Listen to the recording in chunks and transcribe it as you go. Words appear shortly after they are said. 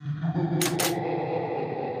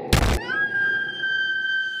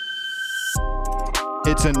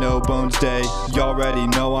It's a no bones day, y'all already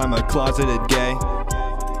know I'm a closeted gay.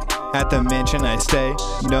 At the mansion I stay,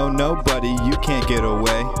 no nobody, you can't get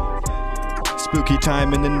away. Spooky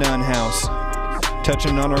time in the nun house,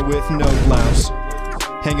 touching on her with no blouse.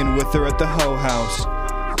 Hanging with her at the hoe house,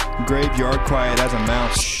 graveyard quiet as a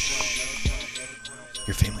mouse.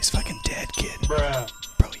 Your family's fucking dead, kid. Bruh.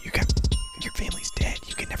 Bro, your family's dead,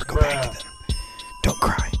 you can never go back to them. Don't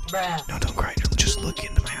cry. Bruh. No, don't cry, just look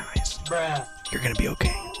into my eyes. Bruh. You're gonna be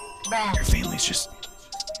okay. Bruh. Your family's just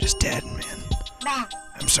dead, man. Bruh.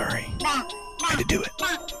 I'm sorry. Bruh. I had to do it.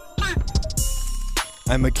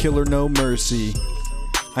 I'm a killer, no mercy.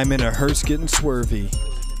 I'm in a hearse getting swervy.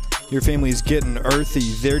 Your family's getting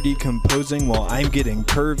earthy. They're decomposing while I'm getting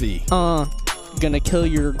curvy. Gonna kill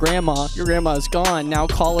your grandma. Your grandma's gone. Now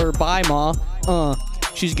call her bye, ma.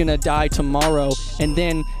 She's gonna die tomorrow. And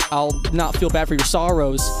then I'll not feel bad for your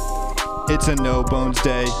sorrows. It's a no bones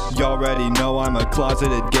day. Y'all already know I'm a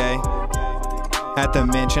closeted gay. At the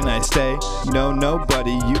mansion I stay, no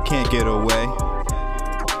nobody, you can't get away.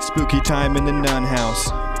 Spooky time in the nun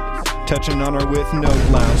house, touching on her with no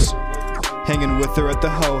blouse. Hanging with her at the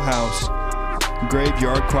hoe house,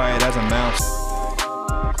 graveyard quiet as a mouse.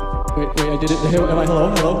 Wait, I did it. Hey, am I hello?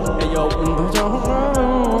 Hey, yo.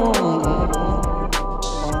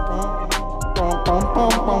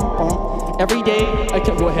 Every day I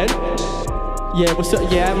can go ahead. Yeah, what's up?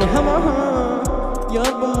 Yeah,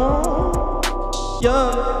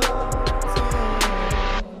 yeah.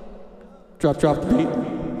 Drop the beat,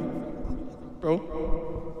 bro.